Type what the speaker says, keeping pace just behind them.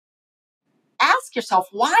ask yourself,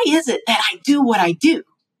 why is it that I do what I do?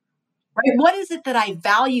 Right? What is it that I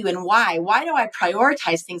value and why? Why do I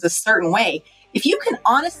prioritize things a certain way? If you can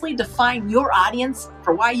honestly define your audience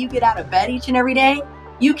for why you get out of bed each and every day,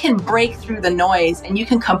 you can break through the noise and you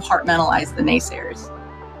can compartmentalize the naysayers.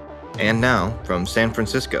 And now, from San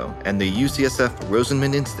Francisco and the UCSF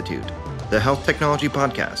Rosenman Institute, the Health Technology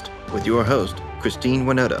Podcast with your host, Christine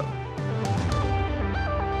Winoto.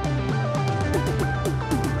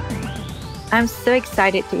 I'm so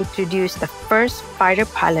excited to introduce the first fighter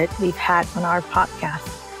pilot we've had on our podcast,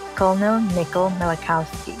 Colonel Nicole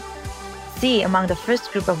Malachowski. She, among the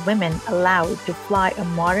first group of women allowed to fly a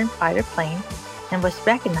modern fighter plane, and was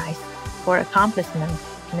recognized for accomplishments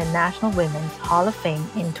in the National Women's Hall of Fame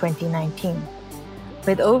in 2019.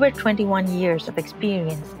 With over 21 years of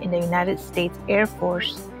experience in the United States Air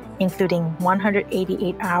Force, including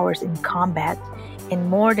 188 hours in combat and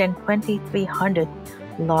more than 2,300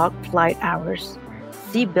 log flight hours,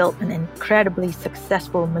 she built an incredibly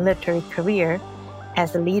successful military career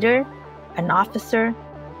as a leader, an officer,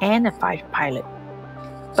 and a fighter pilot.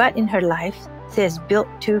 But in her life, she has built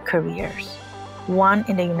two careers, one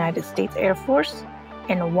in the United States Air Force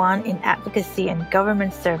and one in advocacy and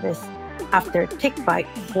government service after a tick bite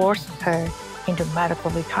forced her into medical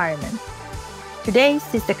retirement. Today,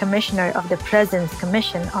 she's the commissioner of the President's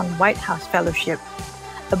Commission on White House Fellowship,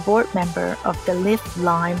 a board member of the Live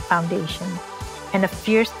Lyme Foundation, and a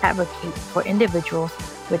fierce advocate for individuals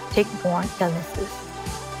with tick-borne illnesses.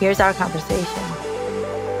 Here's our conversation.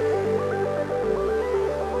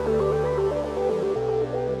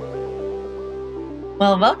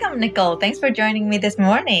 Well, welcome, Nicole. Thanks for joining me this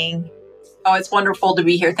morning. Oh, it's wonderful to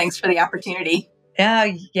be here. Thanks for the opportunity.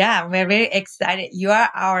 Yeah, we're very excited. You are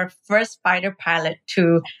our first fighter pilot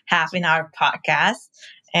to have in our podcast.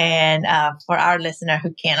 And for our listener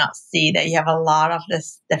who cannot see that, you have a lot of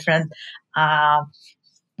this different,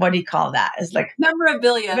 what do you call that? It's like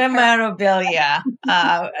memorabilia.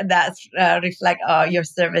 That's reflect your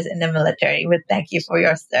service in the military. We thank you for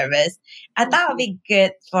your service. I thought it would be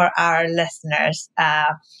good for our listeners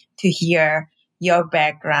to hear your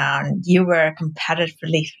background. You were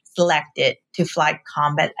competitively selected to fly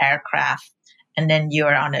combat aircraft, and then you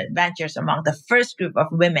were on adventures among the first group of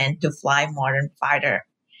women to fly modern fighter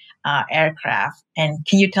aircraft. And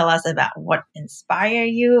can you tell us about what inspired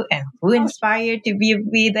you and who inspired you to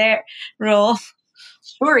be their role?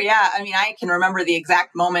 Sure, yeah. I mean, I can remember the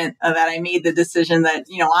exact moment that I made the decision that,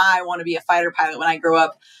 I want to be a fighter pilot when I grow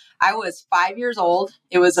up. I was 5 years old.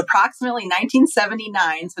 It was approximately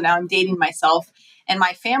 1979. So now I'm dating myself. And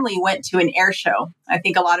my family went to an air show. I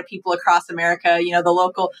think a lot of people across America, the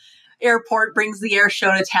local airport brings the air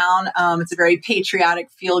show to town. It's a very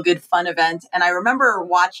patriotic, feel-good, fun event. And I remember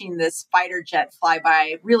watching this fighter jet fly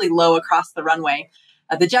by really low across the runway.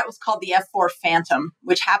 The jet was called the F-4 Phantom,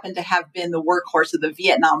 which happened to have been the workhorse of the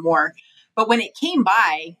Vietnam War. But when it came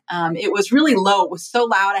by, it was really low. It was so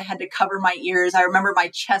loud, I had to cover my ears. I remember my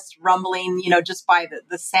chest rumbling, just by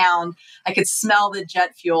the sound. I could smell the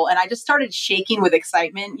jet fuel. And I just started shaking with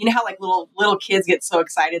excitement. You know how like little kids get so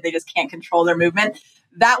excited, they just can't control their movement?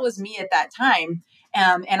 That was me at that time.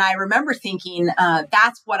 And I remember thinking,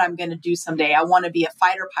 that's what I'm going to do someday. I want to be a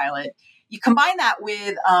fighter pilot. You combine that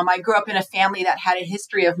with, I grew up in a family that had a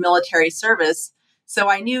history of military service. So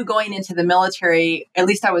I knew going into the military, at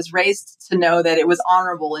least I was raised to know that it was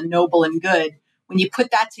honorable and noble and good. When you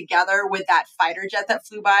put that together with that fighter jet that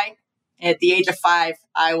flew by, at the age of 5,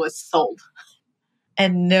 I was sold.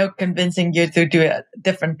 And no convincing you to do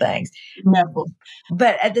different things. No.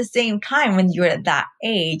 But at the same time, when you were at that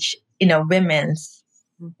age, women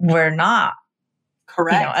were not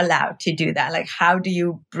correct, allowed to do that. Like, how do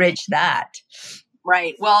you bridge that?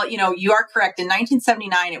 Right. Well, you are correct. In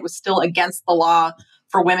 1979, it was still against the law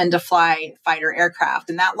for women to fly fighter aircraft.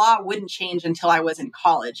 And that law wouldn't change until I was in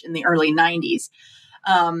college in the early 90s.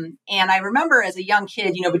 And I remember as a young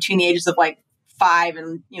kid, between the ages of like 5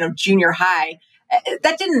 and, junior high,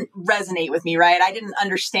 that didn't resonate with me, right? I didn't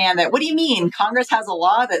understand that. What do you mean? Congress has a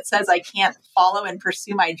law that says I can't follow and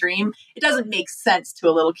pursue my dream? It doesn't make sense to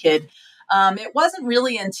a little kid. It wasn't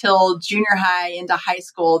really until junior high into high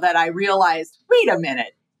school that I realized, wait a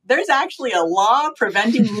minute, there's actually a law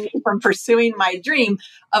preventing me from pursuing my dream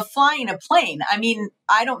of flying a plane. I mean,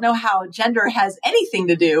 I don't know how gender has anything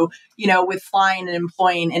to do, with flying and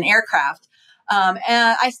employing an aircraft. And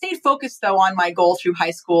I stayed focused, though, on my goal through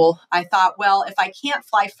high school. I thought, well, if I can't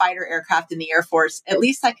fly fighter aircraft in the Air Force, at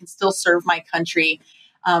least I can still serve my country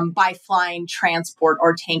by flying transport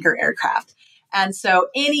or tanker aircraft. And so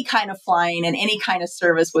any kind of flying and any kind of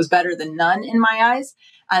service was better than none in my eyes.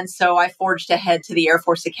 And so I forged ahead to the Air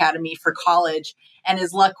Force Academy for college. And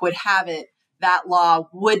as luck would have it, that law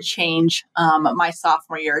would change my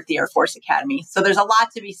sophomore year at the Air Force Academy. So there's a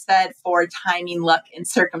lot to be said for timing, luck, and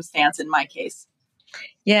circumstance in my case.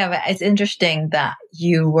 Yeah, but it's interesting that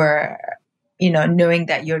you were, knowing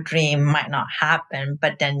that your dream might not happen,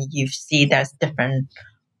 but then you see there's different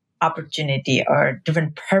opportunity or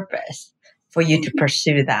different purpose for you to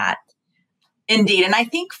pursue that. Indeed. And I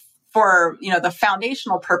think for, the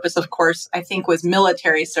foundational purpose, of course, I think was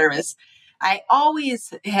military service. I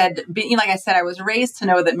always had been, like I said, I was raised to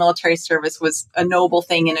know that military service was a noble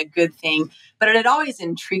thing and a good thing, but it had always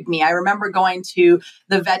intrigued me. I remember going to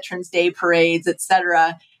the Veterans Day parades, et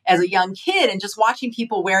cetera, as a young kid and just watching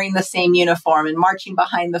people wearing the same uniform and marching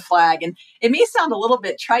behind the flag. And it may sound a little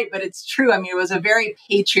bit trite, but it's true. I mean, it was a very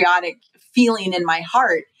patriotic feeling in my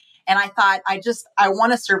heart. And I thought, I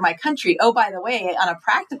want to serve my country. Oh, by the way,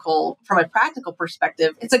 from a practical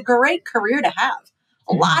perspective, it's a great career to have.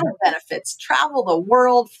 A lot of benefits, travel the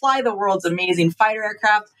world, fly the world's amazing fighter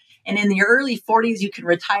aircraft. And in your early 40s, you can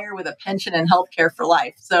retire with a pension and healthcare for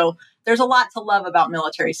life. So there's a lot to love about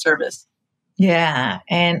military service. Yeah.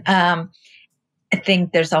 And I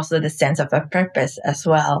think there's also the sense of a purpose as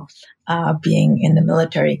well, being in the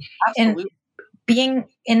military. Absolutely. And being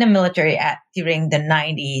in the military during the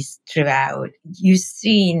 90s throughout, you've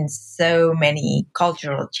seen so many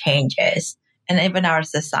cultural changes and even our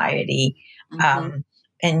society.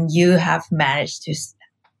 And you have managed to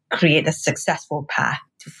create a successful path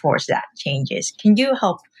to force that changes. Can you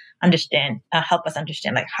help us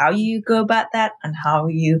understand like how you go about that and how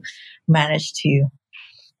you manage to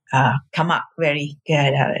come up very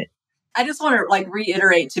good at it? I just want to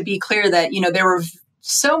reiterate to be clear that, there were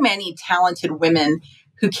so many talented women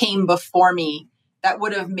who came before me that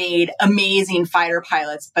would have made amazing fighter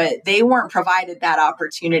pilots, but they weren't provided that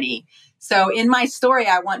opportunity. So in my story,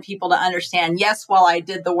 I want people to understand, yes, while I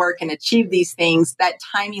did the work and achieved these things, that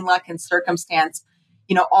timing, luck, and circumstance,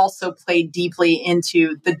 also played deeply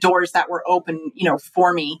into the doors that were open,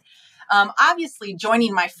 for me. Obviously,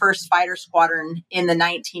 joining my first fighter squadron in the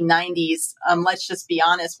 1990s, let's just be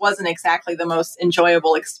honest, wasn't exactly the most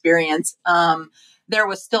enjoyable experience. There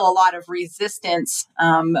was still a lot of resistance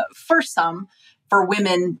for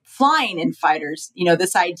women flying in fighters.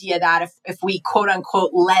 This idea that if we quote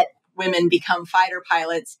unquote let women become fighter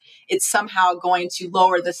pilots, it's somehow going to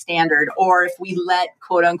lower the standard. Or if we let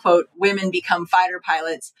quote unquote women become fighter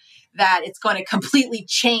pilots, that it's going to completely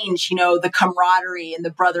change, the camaraderie and the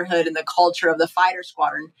brotherhood and the culture of the fighter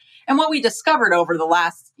squadron. And what we discovered over the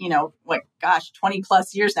last, 20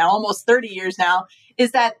 plus years now, almost 30 years now,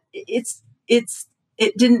 is that it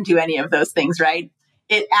didn't do any of those things, right?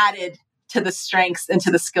 It added to the strengths and to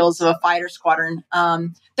the skills of a fighter squadron.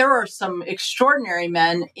 There were some extraordinary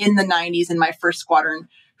men in the 90s in my first squadron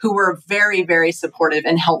who were very, very supportive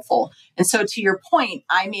and helpful. And so to your point,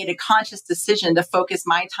 I made a conscious decision to focus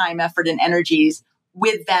my time, effort, and energies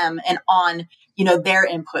with them and on, their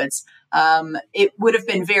inputs. It would have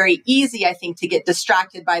been very easy, I think, to get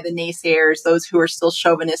distracted by the naysayers, those who are still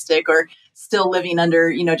chauvinistic or still living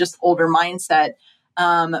under, just older mindset.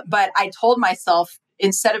 But I told myself,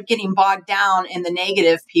 instead of getting bogged down in the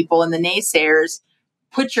negative people and the naysayers,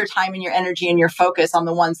 put your time and your energy and your focus on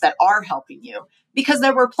the ones that are helping you, because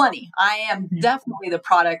there were plenty. I am definitely the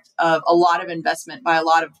product of a lot of investment by a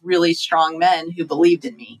lot of really strong men who believed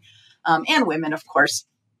in me, and women, of course.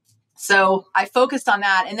 So I focused on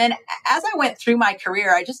that. And then as I went through my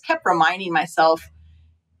career, I just kept reminding myself,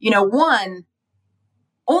 one,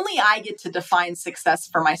 only I get to define success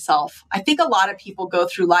for myself. I think a lot of people go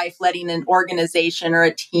through life letting an organization or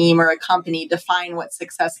a team or a company define what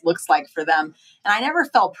success looks like for them. And I never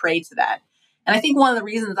fell prey to that. And I think one of the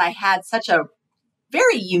reasons I had such a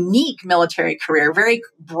very unique military career, very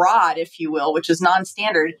broad, if you will, which is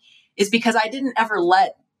non-standard, is because I didn't ever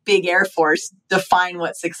let big Air Force define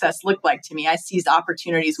what success looked like to me. I seized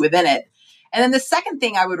opportunities within it. And then the second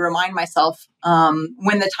thing I would remind myself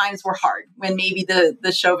when the times were hard, when maybe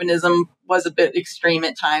the chauvinism was a bit extreme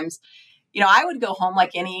at times, I would go home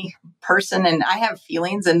like any person and I have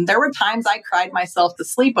feelings. And there were times I cried myself to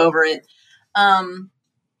sleep over it.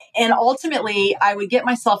 And ultimately, I would get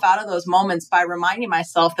myself out of those moments by reminding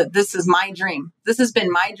myself that this is my dream. This has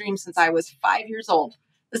been my dream since I was 5 years old.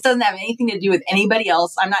 This doesn't have anything to do with anybody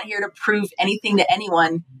else. I'm not here to prove anything to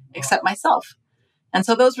anyone except myself. And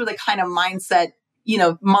so those were the kind of mindset,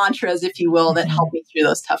 mantras, if you will, that helped me through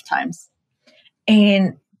those tough times.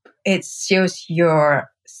 And it shows your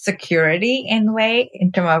security in a way,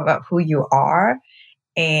 in terms of who you are,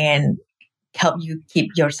 and help you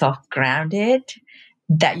keep yourself grounded,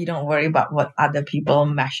 that you don't worry about what other people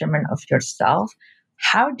measurement of yourself.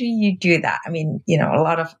 How do you do that? I mean, a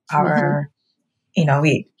lot of our,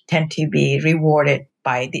 we tend to be rewarded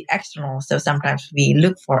by the external. So sometimes we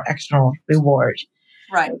look for external reward.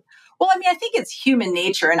 Right. Well, I mean, I think it's human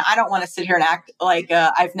nature, and I don't want to sit here and act like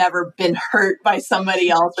I've never been hurt by somebody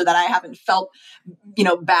else or that I haven't felt,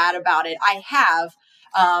 bad about it. I have.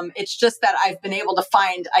 It's just that I've been able to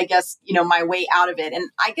find, I guess, my way out of it. And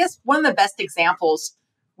I guess one of the best examples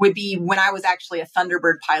would be when I was actually a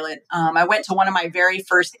Thunderbird pilot. I went to one of my very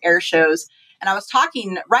first air shows, and I was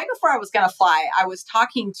talking right before I was going to fly. I was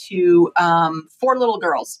talking to 4 little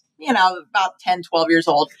girls, about 10, 12 years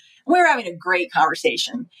old. And we were having a great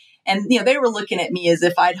conversation. And, they were looking at me as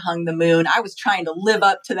if I'd hung the moon. I was trying to live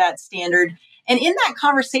up to that standard. And in that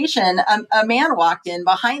conversation, a man walked in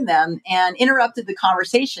behind them and interrupted the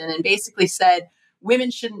conversation and basically said,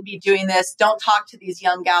 women shouldn't be doing this. Don't talk to these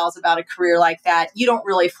young gals about a career like that. You don't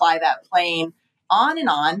really fly that plane, on and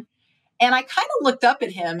on. And I kind of looked up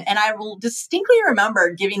at him, and I will distinctly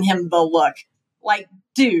remember giving him the look like,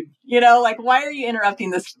 dude, why are you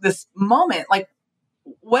interrupting this moment? Like,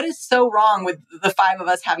 what is so wrong with the 5 of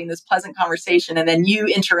us having this pleasant conversation and then you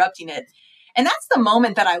interrupting it? And that's the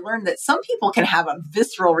moment that I learned that some people can have a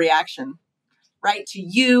visceral reaction, right? To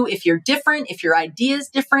you, if you're different, if your idea is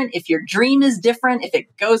different, if your dream is different, if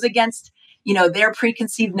it goes against, their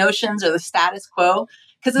preconceived notions or the status quo.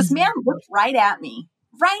 Because this man looked right at me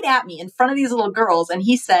in front of these little girls. And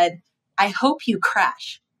he said, I hope you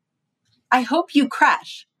crash. I hope you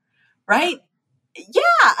crash. Right?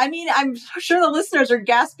 Yeah. I mean, I'm sure the listeners are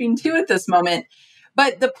gasping too at this moment.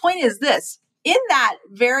 But the point is this: in that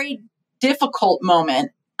very difficult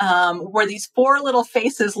moment, where these 4 little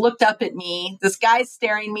faces looked up at me, this guy's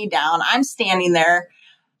staring me down, I'm standing there,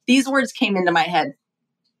 these words came into my head.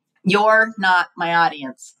 You're not my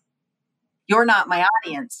audience. You're not my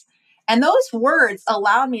audience. And those words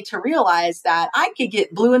allowed me to realize that I could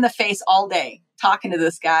get blue in the face all day talking to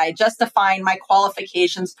this guy, justifying my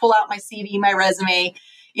qualifications, pull out my CV, my resume,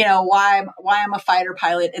 why I'm a fighter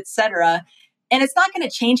pilot, etc. And it's not going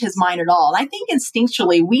to change his mind at all. And I think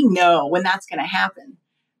instinctually we know when that's going to happen.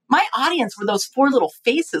 My audience were those 4 little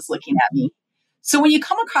faces looking at me. So when you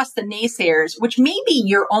come across the naysayers, which may be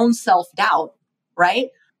your own self-doubt, right?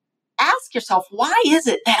 Ask yourself, why is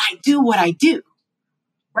it that I do what I do?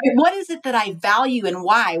 Right? What is it that I value and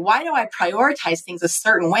why? Why do I prioritize things a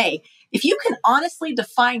certain way? If you can honestly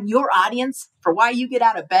define your audience for why you get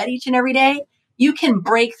out of bed each and every day, you can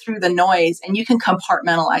break through the noise and you can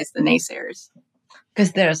compartmentalize the naysayers.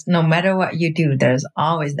 Because there's, no matter what you do, there's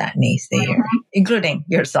always that naysayer, including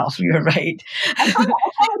yourself. You're right. I kind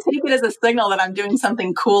of take it as a signal that I'm doing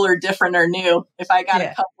something cool or different or new if I got a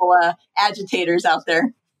couple of agitators out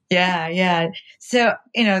there. Yeah. So,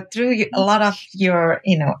 through a lot of your,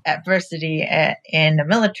 adversity in the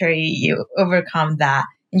military, you overcome that.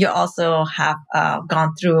 You also have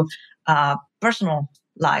gone through personal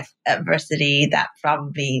life adversity that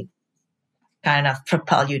probably kind of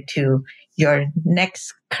propel you to your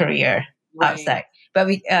next career outside. But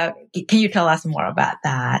can you tell us more about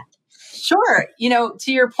that? Sure.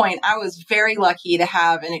 To your point, I was very lucky to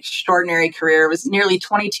have an extraordinary career. It was nearly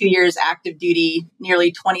 22 years active duty,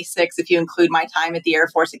 nearly 26 if you include my time at the Air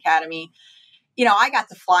Force Academy. I got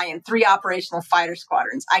to fly in 3 operational fighter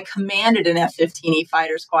squadrons. I commanded an F-15E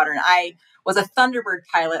fighter squadron. I was a Thunderbird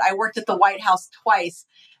pilot. I worked at the White House twice.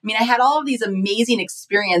 I mean, I had all of these amazing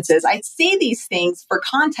experiences. I say these things for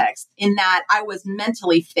context in that I was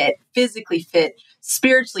mentally fit, physically fit,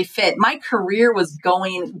 spiritually fit. My career was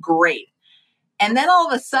going great. And then all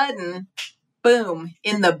of a sudden, boom,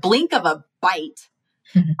 in the blink of a bite,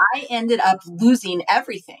 I ended up losing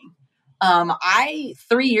everything. I,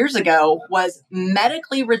 3 years ago, was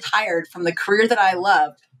medically retired from the career that I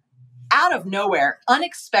loved out of nowhere,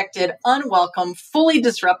 unexpected, unwelcome, fully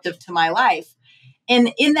disruptive to my life.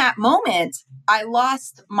 And in that moment, I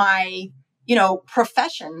lost my,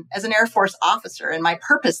 profession as an Air Force officer and my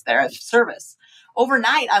purpose there of service.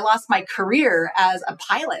 Overnight, I lost my career as a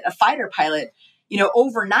pilot, a fighter pilot.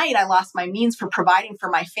 Overnight, I lost my means for providing for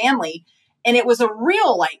my family. And it was a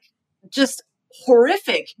real, just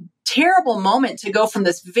horrific, terrible moment to go from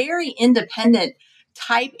this very independent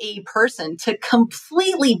type A person to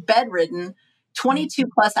completely bedridden, 22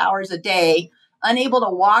 plus hours a day, unable to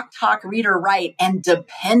walk, talk, read, or write, and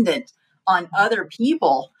dependent on other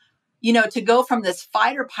people. To go from this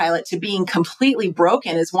fighter pilot to being completely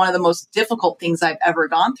broken is one of the most difficult things I've ever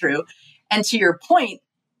gone through. And to your point,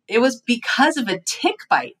 it was because of a tick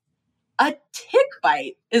bite. A tick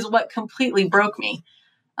bite is what completely broke me.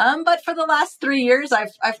 But for the last 3 years,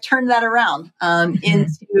 I've turned that around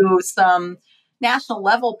into some national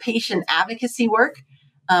level patient advocacy work,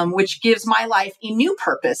 which gives my life a new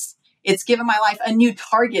purpose. It's given my life a new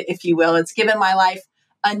target, if you will. It's given my life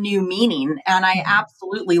a new meaning. And I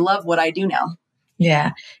absolutely love what I do now.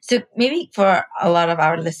 Yeah. So maybe for a lot of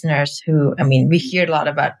our listeners who, I mean, we hear a lot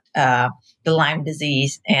about the Lyme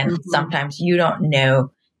disease, and sometimes you don't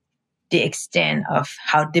know the extent of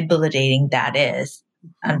how debilitating that is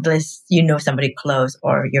unless you know somebody close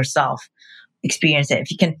or yourself experience it.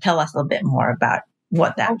 If you can tell us a little bit more about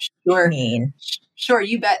what that means. Sure,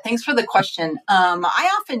 you bet. Thanks for the question.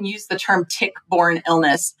 I often use the term tick-borne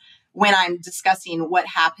illness when I'm discussing what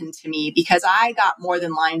happened to me, because I got more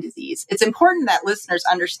than Lyme disease. It's important that listeners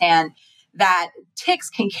understand that ticks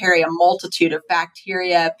can carry a multitude of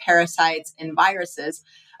bacteria, parasites, and viruses.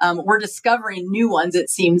 We're discovering new ones, it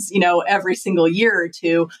seems, every single year or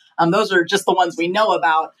two. Those are just the ones we know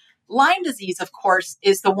about. Lyme disease, of course,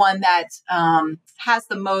 is the one that has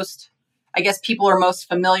the most, I guess people are most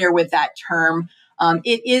familiar with that term.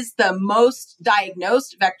 It is the most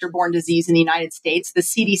diagnosed vector-borne disease in the United States. The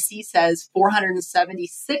CDC says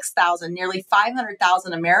 476,000, nearly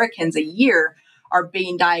 500,000 Americans a year are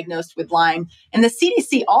being diagnosed with Lyme. And the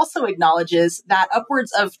CDC also acknowledges that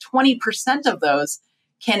upwards of 20% of those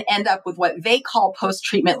can end up with what they call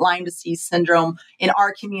post-treatment Lyme disease syndrome. In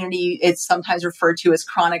our community, it's sometimes referred to as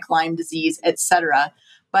chronic Lyme disease, et cetera.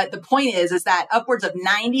 But the point is that upwards of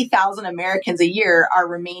 90,000 Americans a year are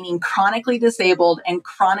remaining chronically disabled and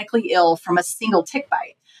chronically ill from a single tick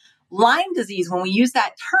bite. Lyme disease, when we use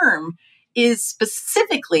that term, is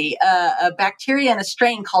specifically a bacteria and a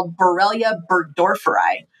strain called Borrelia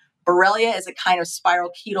burgdorferi. Borrelia is a kind of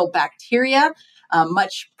spirochetal bacteria,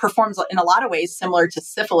 performs in a lot of ways similar to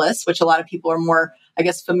syphilis, which a lot of people are more, I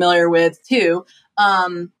guess, familiar with too.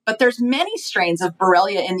 But there's many strains of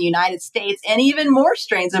Borrelia in the United States and even more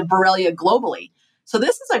strains of Borrelia globally. So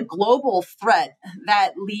this is a global threat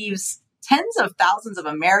that leaves tens of thousands of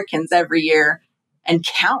Americans every year and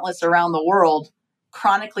countless around the world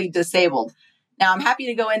chronically disabled. Now, I'm happy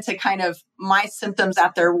to go into kind of my symptoms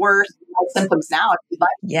at their worst, my symptoms now, if you'd like.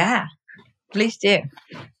 Yeah, please do.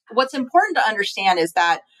 What's important to understand is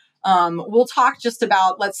that we'll talk just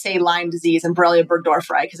about, let's say, Lyme disease and Borrelia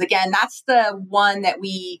burgdorferi, because again, that's the one that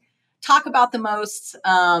we talk about the most,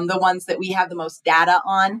 the ones that we have the most data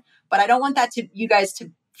on. But I don't want that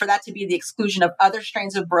for that to be the exclusion of other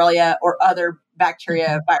strains of Borrelia or other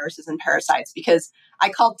bacteria, viruses, and parasites, because I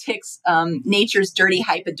call ticks nature's dirty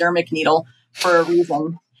hypodermic needle for a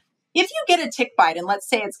reason. If you get a tick bite, and let's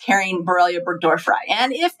say it's carrying Borrelia burgdorferi,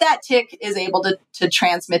 and if that tick is able to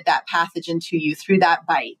transmit that pathogen to you through that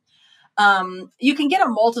bite, you can get a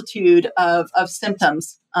multitude of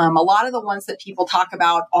symptoms. A lot of the ones that people talk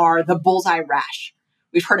about are the bullseye rash.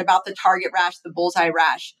 We've heard about the target rash, the bullseye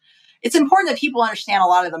rash. It's important that people understand a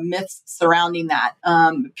lot of the myths surrounding that.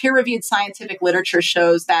 Peer-reviewed scientific literature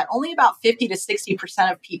shows that only about 50 to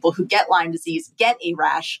 60% of people who get Lyme disease get a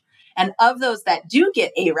rash. And of those that do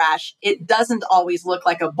get a rash, it doesn't always look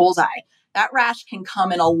like a bullseye. That rash can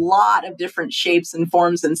come in a lot of different shapes and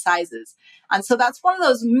forms and sizes. And so that's one of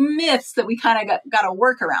those myths that we kind of got to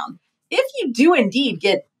work around. If you do indeed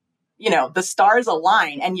get, the stars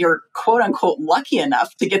align and you're quote unquote lucky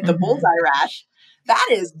enough to get the bullseye rash, that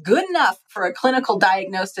is good enough for a clinical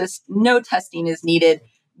diagnosis. No testing is needed.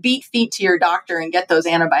 Beat feet to your doctor and get those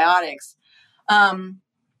antibiotics.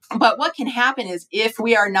 But what can happen is if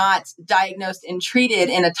we are not diagnosed and treated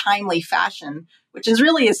in a timely fashion, which is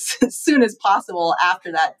really as soon as possible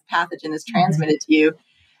after that pathogen is transmitted to you,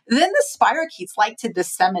 then the spirochetes like to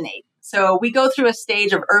disseminate. So we go through a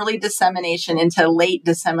stage of early dissemination into late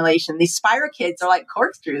dissemination. These spirochetes are like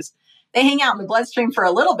corkscrews. They hang out in the bloodstream for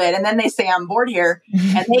a little bit, and then they say, I'm bored here.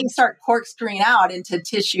 And they start corkscrewing out into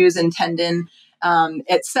tissues and tendon,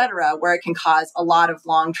 et cetera, where it can cause a lot of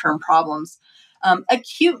long-term problems.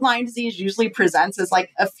 Acute Lyme disease usually presents as like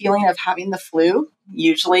a feeling of having the flu,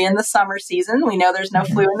 usually in the summer season. We know there's no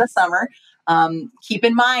flu in the summer. Keep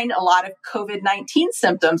in mind, a lot of COVID-19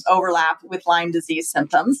 symptoms overlap with Lyme disease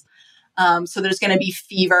symptoms. So there's going to be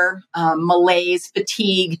fever, malaise,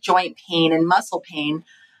 fatigue, joint pain, and muscle pain.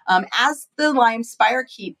 As the Lyme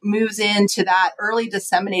spirochete moves into that early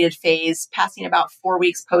disseminated phase, passing about 4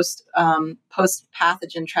 weeks post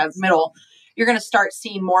pathogen transmittal, you're going to start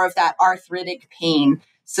seeing more of that arthritic pain,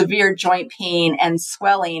 severe joint pain, and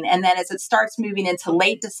swelling. And then as it starts moving into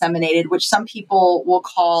late disseminated, which some people will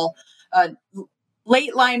call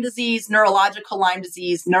late Lyme disease, neurological Lyme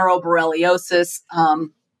disease, neuroborreliosis,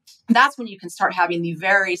 that's when you can start having the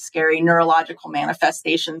very scary neurological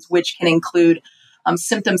manifestations, which can include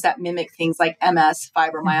symptoms that mimic things like MS,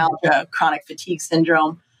 fibromyalgia, chronic fatigue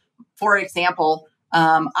syndrome. For example,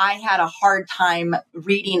 I had a hard time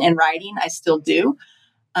reading and writing. I still do.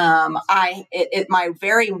 My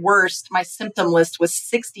very worst, my symptom list was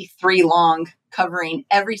 63 long covering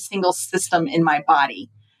every single system in my body.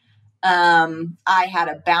 I had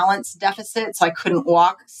a balance deficit, so I couldn't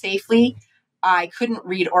walk safely. I couldn't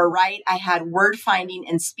read or write. I had word finding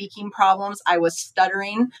and speaking problems. I was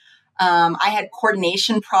stuttering. I had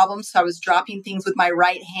coordination problems, so I was dropping things with my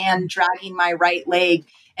right hand, dragging my right leg.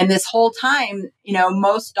 And this whole time,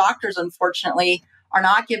 most doctors, unfortunately, are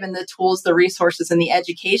not given the tools, the resources, and the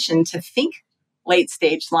education to think late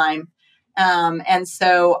stage Lyme. And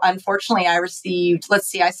so, unfortunately, I received,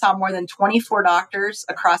 I saw more than 24 doctors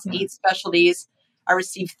across 8 specialties. I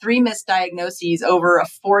received 3 misdiagnoses over a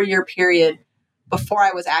 4-year period before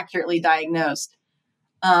I was accurately diagnosed.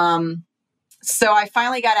 So I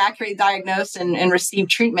finally got accurately diagnosed and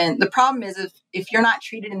received treatment. The problem is if you're not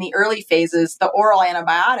treated in the early phases, the oral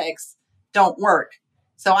antibiotics don't work.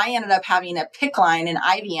 So I ended up having a PICC line and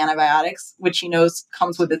IV antibiotics, which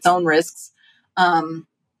comes with its own risks. And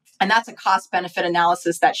that's a cost-benefit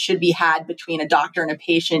analysis that should be had between a doctor and a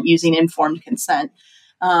patient using informed consent.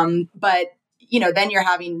 But then you're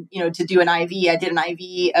having, to do an IV. I did an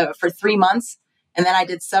IV for 3 months. And then I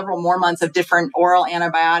did several more months of different oral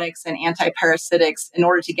antibiotics and antiparasitics in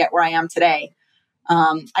order to get where I am today.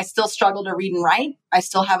 I still struggle to read and write. I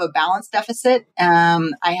still have a balance deficit.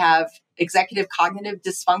 I have executive cognitive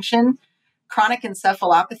dysfunction, chronic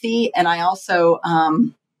encephalopathy, and I also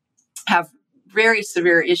have very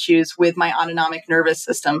severe issues with my autonomic nervous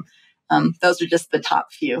system. Those are just the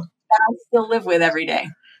top few that I still live with every day.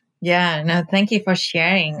 Yeah, no, thank you for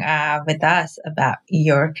sharing with us about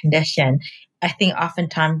your condition. I think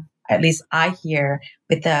oftentimes, at least I hear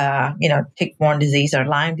with tick-borne disease or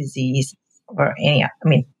Lyme disease or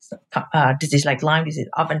disease like Lyme disease,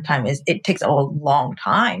 oftentimes it takes a long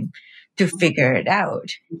time to figure it out.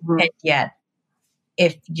 Mm-hmm. And yet,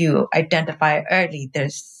 if you identify early,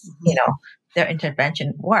 there's, their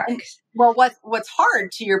intervention works. Well, what's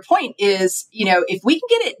hard, to your point, is, if we can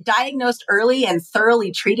get it diagnosed early and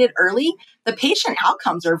thoroughly treated early, the patient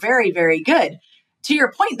outcomes are very, very good. To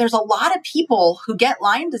your point, there's a lot of people who get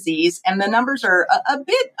Lyme disease, and the numbers are a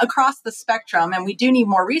bit across the spectrum, and we do need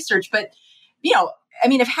more research. But,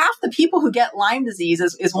 if half the people who get Lyme disease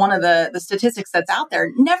is one of the statistics that's out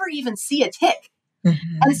there, never even see a tick.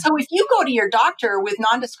 Mm-hmm. And so if you go to your doctor with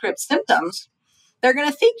nondescript symptoms, they're going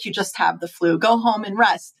to think you just have the flu. Go home and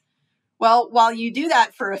rest. Well, while you do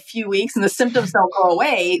that for a few weeks and the symptoms don't go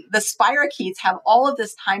away, the spirochetes have all of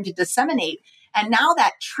this time to disseminate. And now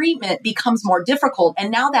that treatment becomes more difficult.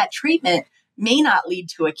 And now that treatment may not lead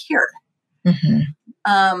to a cure.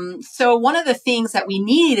 Mm-hmm. So one of the things that we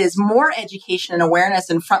need is more education and awareness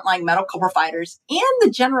in frontline medical providers and the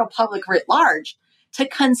general public writ large to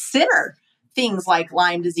consider things like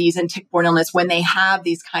Lyme disease and tick-borne illness when they have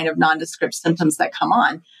these kind of nondescript symptoms that come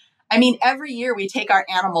on. Every year we take our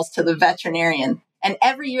animals to the veterinarian, and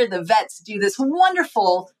every year the vets do this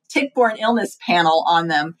wonderful tick-borne illness panel on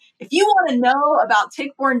them. If you want to know about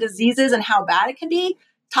tick-borne diseases and how bad it can be,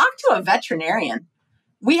 talk to a veterinarian.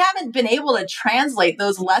 We haven't been able to translate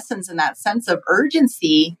those lessons and that sense of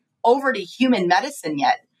urgency over to human medicine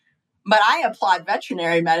yet. But I applaud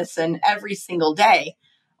veterinary medicine every single day.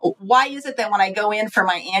 Why is it that when I go in for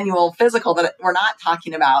my annual physical that we're not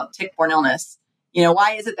talking about tick-borne illness?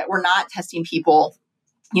 Why is it that we're not testing people,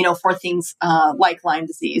 for things like Lyme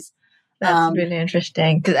disease? That's really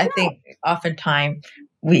interesting, because I think oftentimes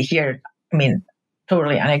we hear,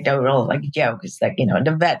 totally anecdotal, like jokes, like,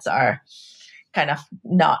 the vets are kind of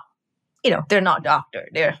not, they're not doctor,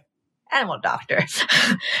 they're animal doctors.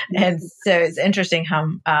 And so it's interesting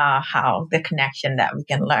how the connection that we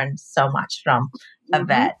can learn so much from a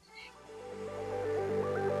vet.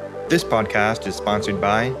 This podcast is sponsored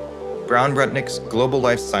by Brown Rudnick's Global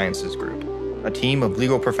Life Sciences Group, a team of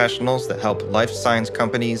legal professionals that help life science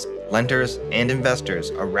companies, lenders, and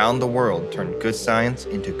investors around the world turn good science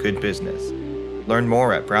into good business. Learn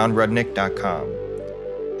more at brownrudnick.com.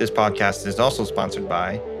 This podcast is also sponsored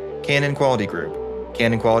by Canon Quality Group.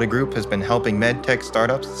 Canon Quality Group has been helping medtech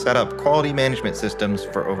startups set up quality management systems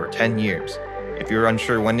for over 10 years. If you're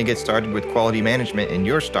unsure when to get started with quality management in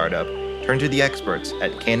your startup, turn to the experts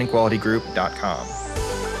at canonqualitygroup.com.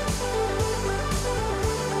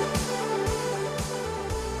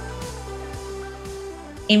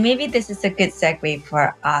 And maybe this is a good segue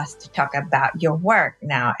for us to talk about your work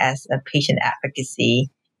now as a patient advocacy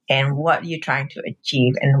and what you're trying to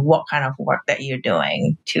achieve and what kind of work that you're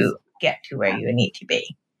doing to get to where you need to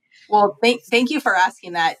be. Well, thank you for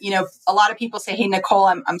asking that. A lot of people say, hey, Nicole,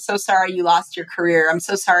 I'm so sorry you lost your career. I'm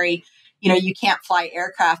so sorry, you can't fly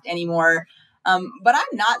aircraft anymore. But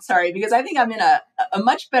I'm not sorry, because I think I'm in a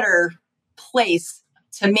much better place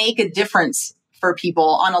to make a difference for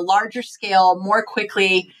people on a larger scale, more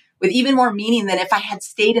quickly, with even more meaning than if I had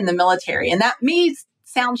stayed in the military. And that may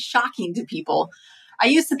sound shocking to people. I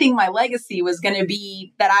used to think my legacy was going to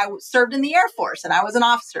be that I served in the Air Force and I was an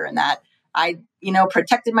officer, and that I,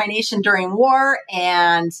 protected my nation during war,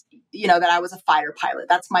 and, that I was a fighter pilot.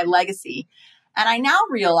 That's my legacy. And I now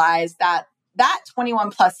realize that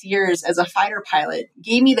 21 plus years as a fighter pilot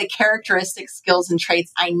gave me the characteristics, skills, and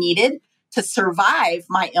traits I needed to survive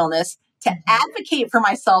my illness, to advocate for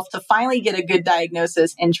myself, to finally get a good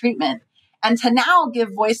diagnosis and treatment, and to now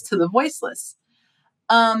give voice to the voiceless.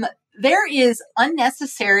 There is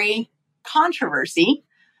unnecessary controversy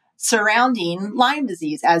surrounding Lyme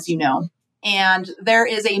disease, as you know. And there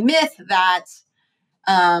is a myth that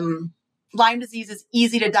Lyme disease is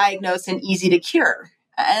easy to diagnose and easy to cure.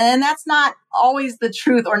 And that's not always the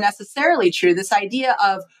truth or necessarily true. This idea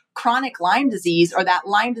of chronic Lyme disease, or that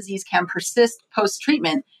Lyme disease can persist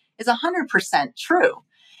post-treatment, is 100% true.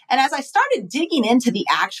 And as I started digging into the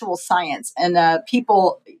actual science, and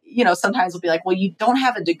people, sometimes will be like, well, you don't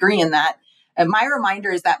have a degree in that. And my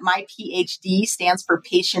reminder is that my PhD stands for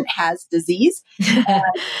patient has disease.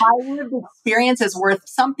 My lived experience is worth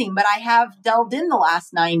something, but I have delved in the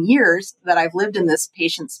last 9 years that I've lived in this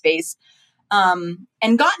patient space, and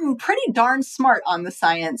gotten pretty darn smart on the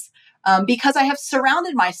science, because I have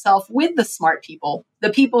surrounded myself with the smart people, the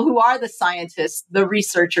people who are the scientists, the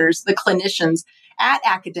researchers, the clinicians at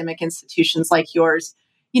academic institutions like yours,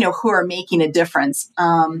 who are making a difference.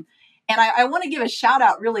 And I want to give a shout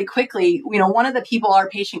out really quickly. One of the people our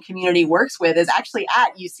patient community works with is actually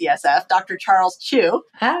at UCSF, Dr. Charles Chu.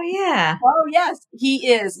 Oh, yeah. Oh, yes.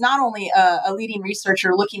 He is not only a leading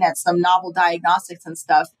researcher looking at some novel diagnostics and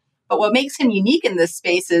stuff, but what makes him unique in this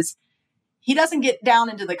space is he doesn't get down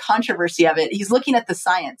into the controversy of it. He's looking at the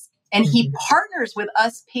science, and he partners with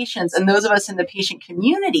us patients and those of us in the patient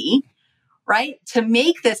community, right, to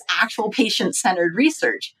make this actual patient-centered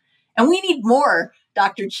research. And we need more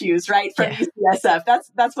Dr. Chu's, right, from UCSF.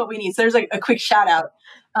 That's what we need. So there's a quick shout out.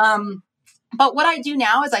 But what I do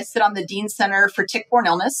now is I sit on the Dean Center for Tick-Borne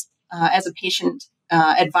Illness as a patient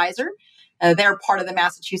advisor. They're part of the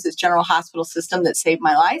Massachusetts General Hospital system that saved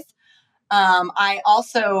my life. I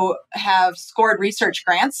also have scored research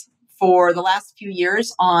grants for the last few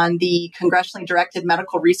years on the Congressionally Directed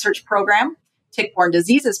Medical Research Program, Tick-Borne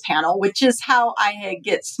Diseases Panel, which is how I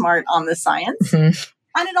get smart on the science. Mm-hmm.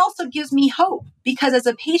 And it also gives me hope, because as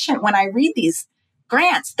a patient, when I read these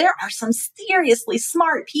grants, there are some seriously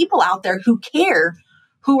smart people out there who care,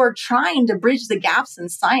 who are trying to bridge the gaps in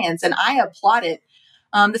science, and I applaud it.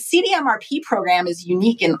 The CDMRP program is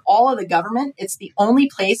unique in all of the government. It's the only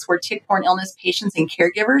place where tick-borne illness patients and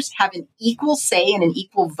caregivers have an equal say and an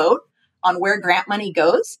equal vote on where grant money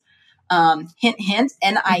goes. Hint, hint,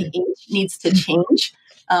 NIH needs to change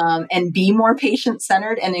and be more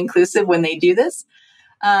patient-centered and inclusive when they do this.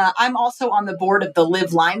 I'm also on the board of the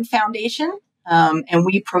Live Lyme Foundation, and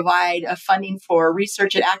we provide funding for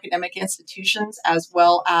research at academic institutions, as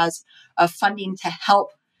well as funding to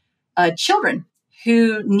help children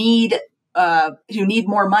who need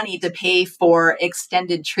more money to pay for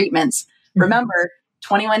extended treatments. Mm-hmm. Remember,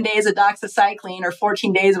 21 days of doxycycline or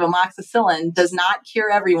 14 days of amoxicillin does not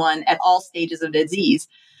cure everyone at all stages of disease.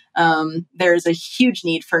 There's a huge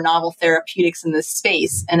need for novel therapeutics in this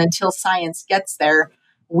space. And until science gets there,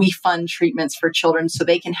 we fund treatments for children so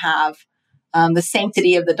they can have the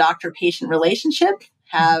sanctity of the doctor-patient relationship,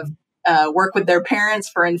 have work with their parents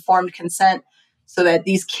for informed consent, so that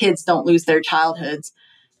these kids don't lose their childhoods.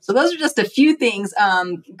 So those are just a few things.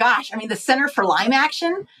 The Center for Lyme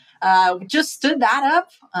Action just stood that up.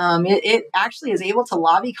 It actually is able to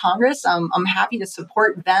lobby Congress. I'm happy to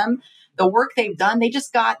support them. The work they've done, they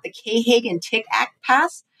just got the K-Hagen Tick Act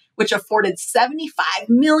passed, which afforded $75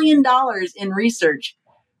 million in research,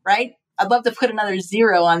 right? I'd love to put another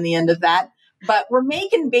zero on the end of that, but we're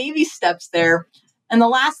making baby steps there. And the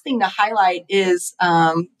last thing to highlight is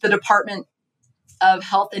the Department of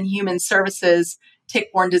Health and Human Services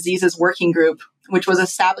Tick-Borne Diseases Working Group, which was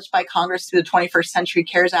established by Congress through the 21st Century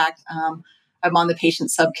CARES Act. I'm on the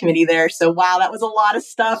patient subcommittee there. So, wow, that was a lot of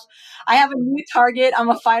stuff. I have a new target. I'm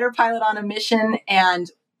a fighter pilot on a mission.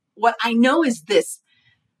 And what I know is this: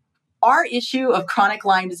 our issue of chronic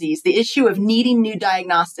Lyme disease, the issue of needing new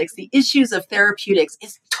diagnostics, the issues of therapeutics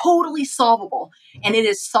is totally solvable. And it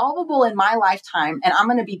is solvable in my lifetime. And I'm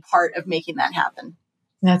going to be part of making that happen.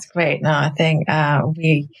 That's great. No, I think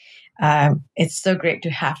it's so great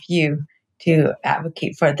to have you to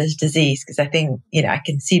advocate for this disease, because I think, I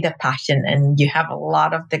can see the passion, and you have a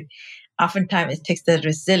lot of oftentimes it takes the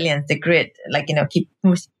resilience, the grit, keep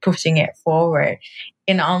pushing it forward.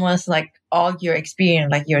 In almost like all your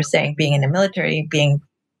experience, like you're saying, being in the military, being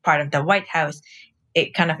part of the White House,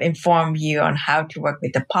 it kind of informed you on how to work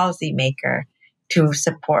with the policymaker to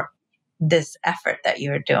support this effort that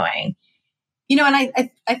you're doing. And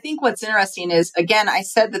I think what's interesting is, again, I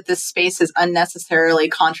said that this space is unnecessarily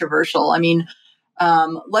controversial. I mean,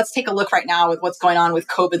 let's take a look right now with what's going on with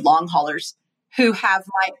COVID long haulers, who have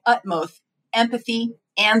my utmost empathy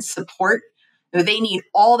and support. They need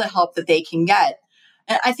all the help that they can get.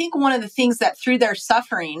 And I think one of the things that through their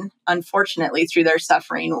suffering, unfortunately, through their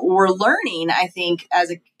suffering, we're learning, I think, as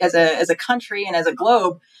a country and as a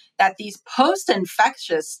globe, that these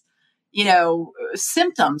post-infectious,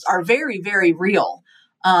 symptoms are very, very real.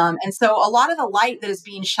 And so a lot of the light that is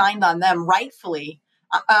being shined on them rightfully,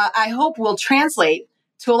 I hope will translate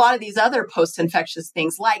to a lot of these other post-infectious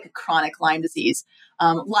things like chronic Lyme disease,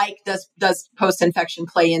 like does post-infection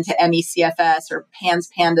play into ME/CFS or PANS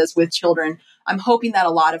PANDAS with children. I'm hoping that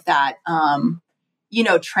a lot of that,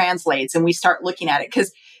 translates and we start looking at it,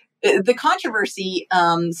 because the controversy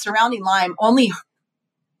surrounding Lyme only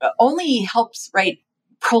helps, right,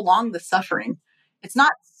 prolong the suffering. It's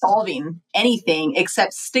not solving anything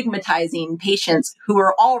except stigmatizing patients who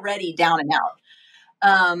are already down and out.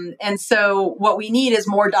 And so what we need is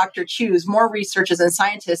more Dr. Chu's, more researchers and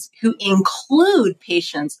scientists who include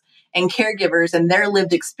patients and caregivers and their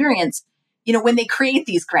lived experience, when they create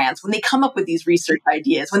these grants, when they come up with these research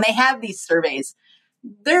ideas, when they have these surveys.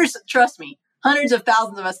 There's, trust me, hundreds of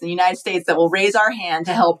thousands of us in the United States that will raise our hand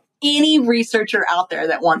to help any researcher out there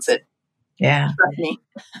that wants it. Yeah. Trust me.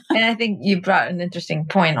 And I think you brought an interesting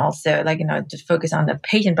point also, just focus on the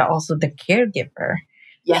patient, but also the caregiver.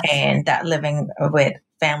 Yes. And that living with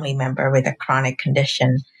family member with a chronic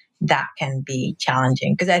condition, that can be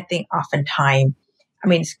challenging. Because I think oftentimes,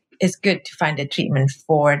 it's good to find a treatment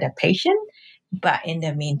for the patient, but in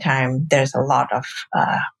the meantime, there's a lot of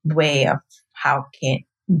way of how can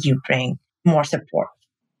you bring more support.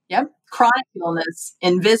 Yep. Chronic illness,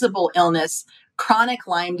 invisible illness, chronic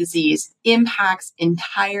Lyme disease impacts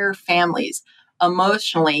entire families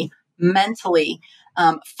emotionally, mentally,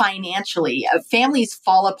 financially. Families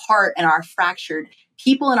fall apart and are fractured.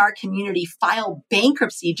 People in our community file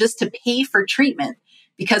bankruptcy just to pay for treatment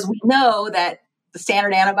because we know that the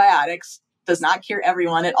standard antibiotics does not cure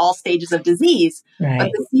everyone at all stages of disease. Right.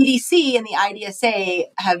 But the CDC and the IDSA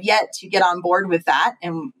have yet to get on board with that.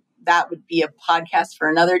 And that would be a podcast for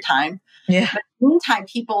another time. Yeah. But in the meantime,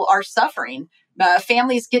 people are suffering.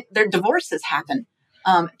 Families get their divorces happen.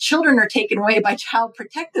 Children are taken away by child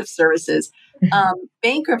protective services.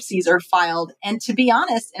 Bankruptcies are filed. And to be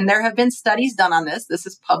honest, and there have been studies done on this, this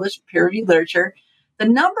is published peer-reviewed literature, the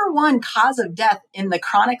number one cause of death in the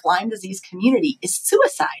chronic Lyme disease community is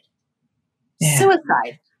suicide. Yeah.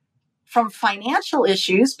 Suicide from financial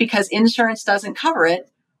issues because insurance doesn't cover it,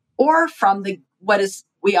 or from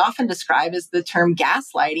we often describe as the term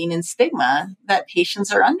gaslighting and stigma that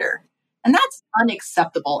patients are under. And that's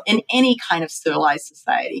unacceptable in any kind of civilized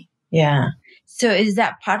society. Yeah. So is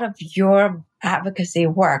that part of your advocacy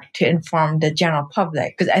work to inform the general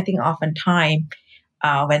public? Because I think oftentimes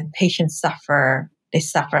when patients suffer, they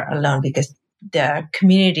suffer alone because the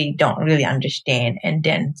community don't really understand and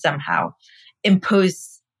then somehow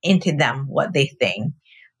impose into them what they think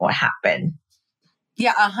will happen.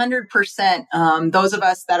 Yeah, 100%. Those of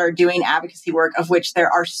us that are doing advocacy work, of which there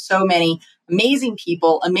are so many amazing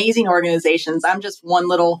people, amazing organizations. I'm just one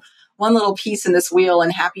little piece in this wheel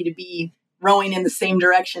and happy to be rowing in the same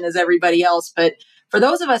direction as everybody else. But for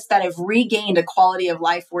those of us that have regained a quality of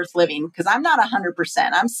life worth living, because I'm not 100%,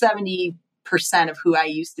 I'm 70% of who I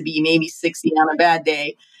used to be, maybe 60 on a bad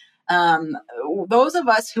day. Those of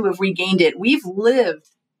us who have regained it, we've lived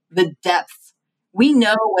the depths. We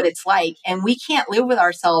know what it's like, and we can't live with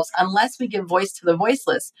ourselves unless we give voice to the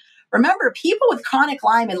voiceless. Remember, people with chronic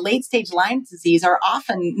Lyme and late-stage Lyme disease are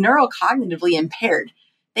often neurocognitively impaired.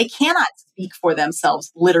 They cannot speak for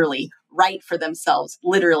themselves, literally, write for themselves,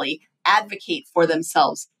 literally, advocate for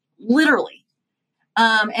themselves, literally.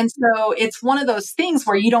 And so it's one of those things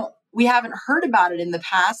where we haven't heard about it in the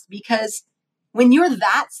past, because when you're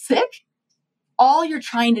that sick, all you're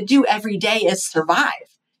trying to do every day is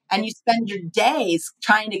survive. And you spend your days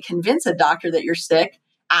trying to convince a doctor that you're sick,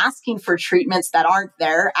 asking for treatments that aren't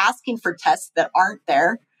there, asking for tests that aren't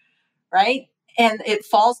there, right? And it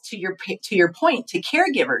falls to your point, to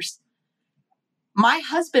caregivers. My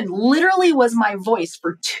husband literally was my voice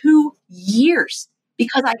for 2 years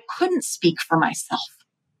because I couldn't speak for myself.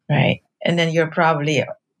 Right. And then you're probably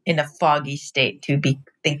in a foggy state to be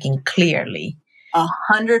thinking clearly.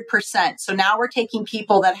 100%. So now we're taking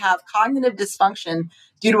people that have cognitive dysfunction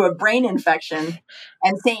due to a brain infection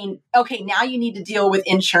and saying, okay, now you need to deal with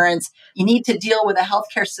insurance. You need to deal with a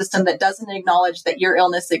healthcare system that doesn't acknowledge that your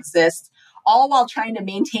illness exists. all while trying to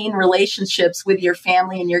maintain relationships with your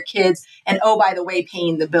family and your kids. And oh, by the way,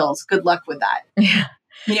 paying the bills. Good luck with that. Yeah.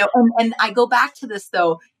 And I go back to this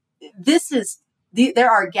though. There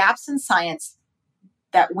are gaps in science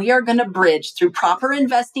that we are going to bridge through proper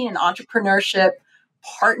investing in entrepreneurship,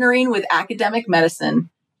 partnering with academic medicine,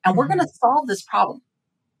 and we're going to solve this problem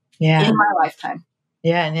in my lifetime.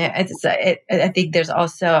 Yeah, and I think there's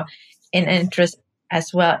also an interest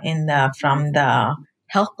as well from the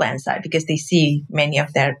health plan side, because they see many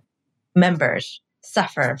of their members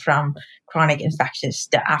suffer from chronic infectious,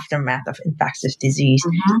 the aftermath of infectious disease,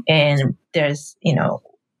 and there's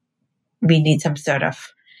we need some sort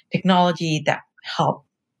of technology that help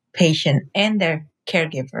patient and their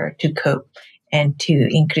caregiver to cope and to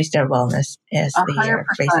increase their wellness as they are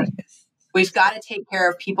facing this. We've got to take care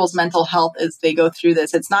of people's mental health as they go through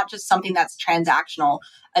this. It's not just something that's transactional,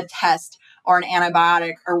 a test or an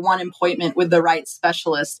antibiotic or one appointment with the right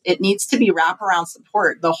specialist. It needs to be wraparound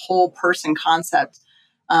support, the whole person concept.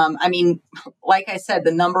 Like I said,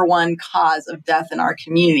 the number one cause of death in our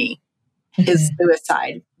community is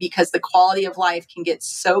suicide, because the quality of life can get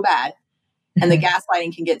so bad and the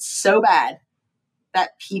gaslighting can get so bad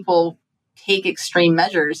that people take extreme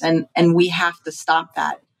measures, and we have to stop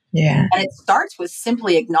that. Yeah. And it starts with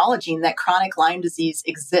simply acknowledging that chronic Lyme disease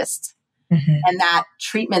exists and that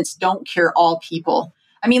treatments don't cure all people.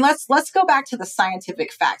 I mean, let's go back to the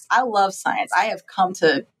scientific facts. I love science. I have come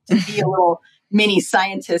to be a little mini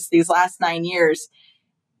scientist these last 9 years.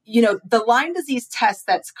 The Lyme disease test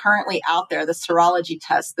that's currently out there, the serology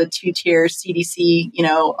test, the 2-tier CDC,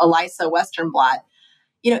 ELISA Western blot,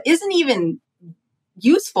 isn't even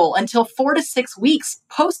useful until 4 to 6 weeks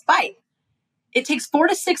post-bite. It takes 4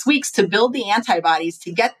 to 6 weeks to build the antibodies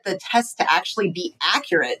to get the test to actually be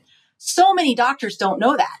accurate. So many doctors don't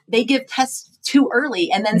know that. They give tests too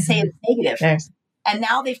early and then say it's negative. Yes. And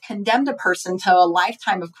now they've condemned a person to a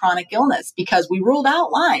lifetime of chronic illness because we ruled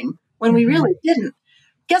out Lyme when we really didn't.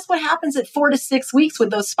 Guess what happens at 4 to 6 weeks with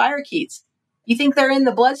those spirochetes? You think they're in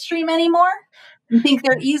the bloodstream anymore? You think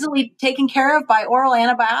they're easily taken care of by oral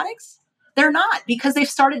antibiotics? They're not, because they've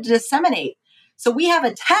started to disseminate. So we have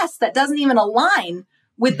a test that doesn't even align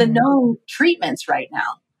with the known treatments right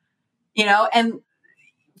now, and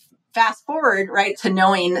fast forward, right, to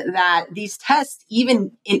knowing that these tests,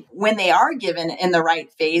 even when they are given in the right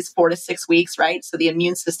phase, 4 to 6 weeks, right? So the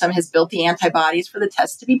immune system has built the antibodies for the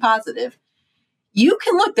test to be positive. You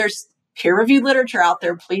can look, there's peer-reviewed literature out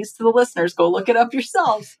there. Please, to the listeners, go look it up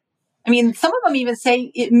yourselves. I mean, some of them even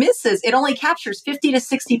say it only captures 50 to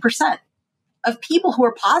 60% of people who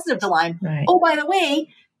are positive to Lyme. Right. Oh, by the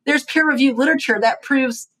way, there's peer-reviewed literature that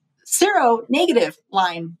proves seronegative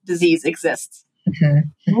Lyme disease exists.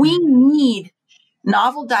 We need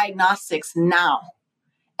novel diagnostics now.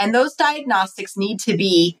 And those diagnostics need to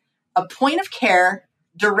be a point of care,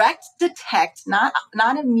 direct detect, not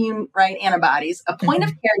immune antibodies, a point of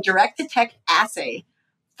care, direct detect assay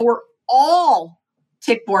for all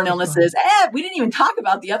tick-borne illnesses. We didn't even talk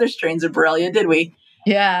about the other strains of Borrelia, did we?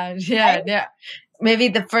 Yeah. Maybe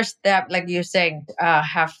the first step, like you're saying,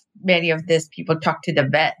 have many of these people talk to the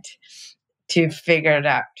vet to figure it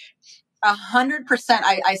out. 100%.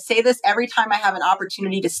 I say this every time I have an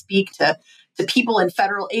opportunity to speak to people in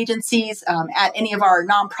federal agencies, at any of our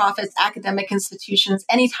nonprofits, academic institutions,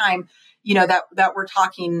 anytime, that we're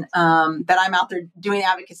talking, that I'm out there doing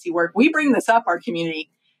advocacy work, we bring this up, our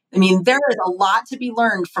community. I mean, there is a lot to be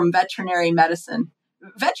learned from veterinary medicine.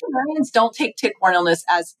 Veterinarians don't take tick-borne illness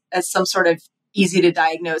as some sort of easy to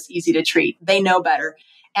diagnose, easy to treat. They know better.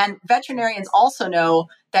 And veterinarians also know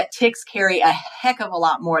that ticks carry a heck of a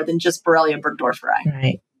lot more than just Borrelia burgdorferi.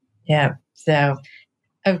 Right. Yeah. So,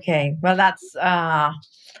 okay. Well, that's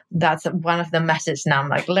one of the messages now. I'm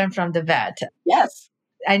like, learn from the vet. Yes.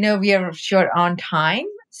 I know we are short on time.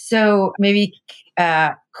 So maybe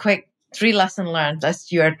quick 3 lessons learned as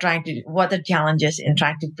you are what are the challenges in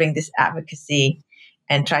trying to bring this advocacy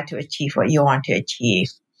and try to achieve what you want to achieve?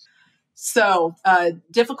 So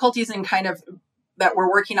difficulties in kind of that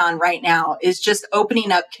we're working on right now is just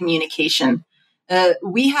opening up communication.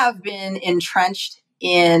 We have been entrenched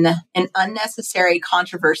in an unnecessary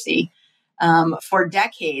controversy for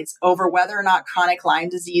decades over whether or not chronic Lyme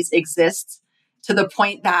disease exists, to the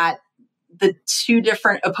point that the 2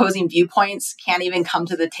 different opposing viewpoints can't even come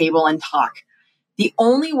to the table and talk. The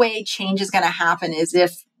only way change is going to happen is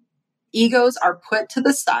if egos are put to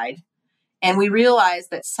the side and we realize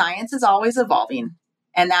that science is always evolving,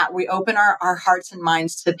 and that we open our hearts and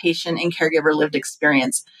minds to patient and caregiver lived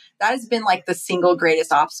experience. That has been like the single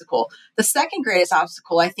greatest obstacle. The second greatest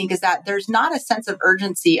obstacle, I think, is that there's not a sense of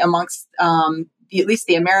urgency amongst at least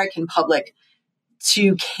the American public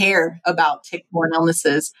to care about tick-borne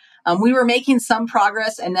illnesses. We were making some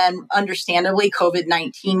progress, and then understandably,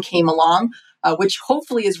 COVID-19 came along, which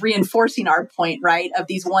hopefully is reinforcing our point, right, of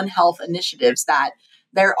these One Health initiatives, that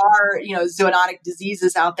there are, zoonotic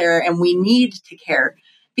diseases out there, and we need to care.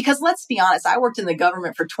 Because let's be honest, I worked in the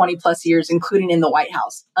government for 20 plus years, including in the White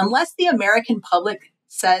House. Unless the American public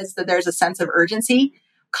says that there's a sense of urgency,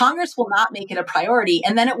 Congress will not make it a priority,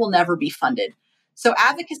 and then it will never be funded. So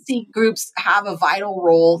advocacy groups have a vital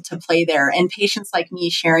role to play there, and patients like me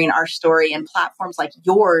sharing our story and platforms like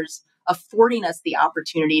yours affording us the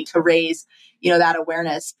opportunity to raise, that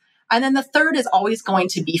awareness. And then the third is always going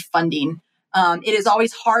to be funding. It is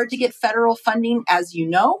always hard to get federal funding, as you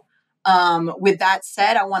know. With that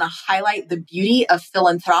said, I want to highlight the beauty of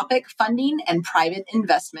philanthropic funding and private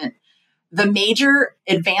investment. The major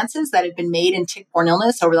advances that have been made in tick-borne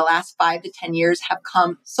illness over the last 5 to 10 years have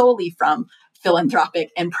come solely from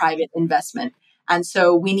philanthropic and private investment. And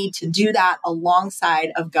so we need to do that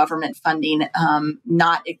alongside of government funding,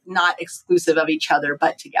 not exclusive of each other,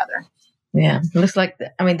 but together. Yeah, looks like,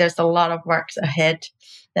 there's a lot of work ahead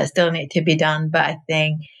that still need to be done, but I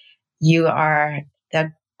think you are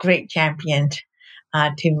the great champion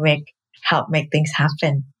to help make things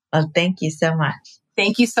happen. Well, thank you so much.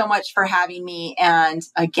 Thank you so much for having me. And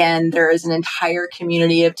again, there is an entire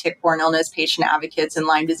community of tick-borne illness patient advocates and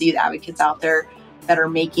Lyme disease advocates out there that are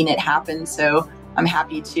making it happen. So I'm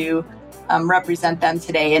happy to represent them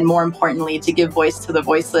today. And more importantly, to give voice to the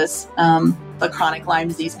voiceless, the chronic Lyme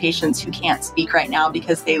disease patients who can't speak right now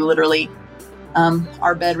because they literally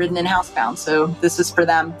are bedridden and housebound. So this is for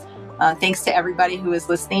them. Thanks to everybody who is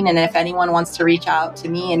listening. And if anyone wants to reach out to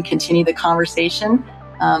me and continue the conversation,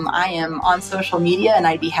 I am on social media and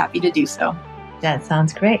I'd be happy to do so. That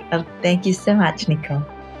sounds great. Well, thank you so much, Nicole.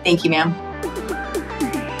 Thank you, ma'am.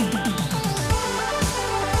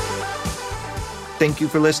 Thank you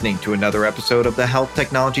for listening to another episode of the Health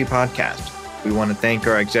Technology Podcast. We want to thank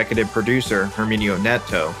our executive producer, Herminio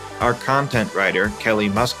Neto, our content writer, Kelly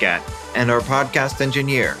Muscat, and our podcast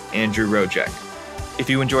engineer, Andrew Rojek.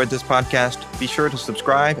 If you enjoyed this podcast, be sure to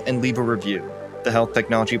subscribe and leave a review. The Health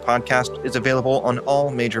Technology Podcast is available on all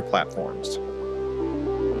major platforms.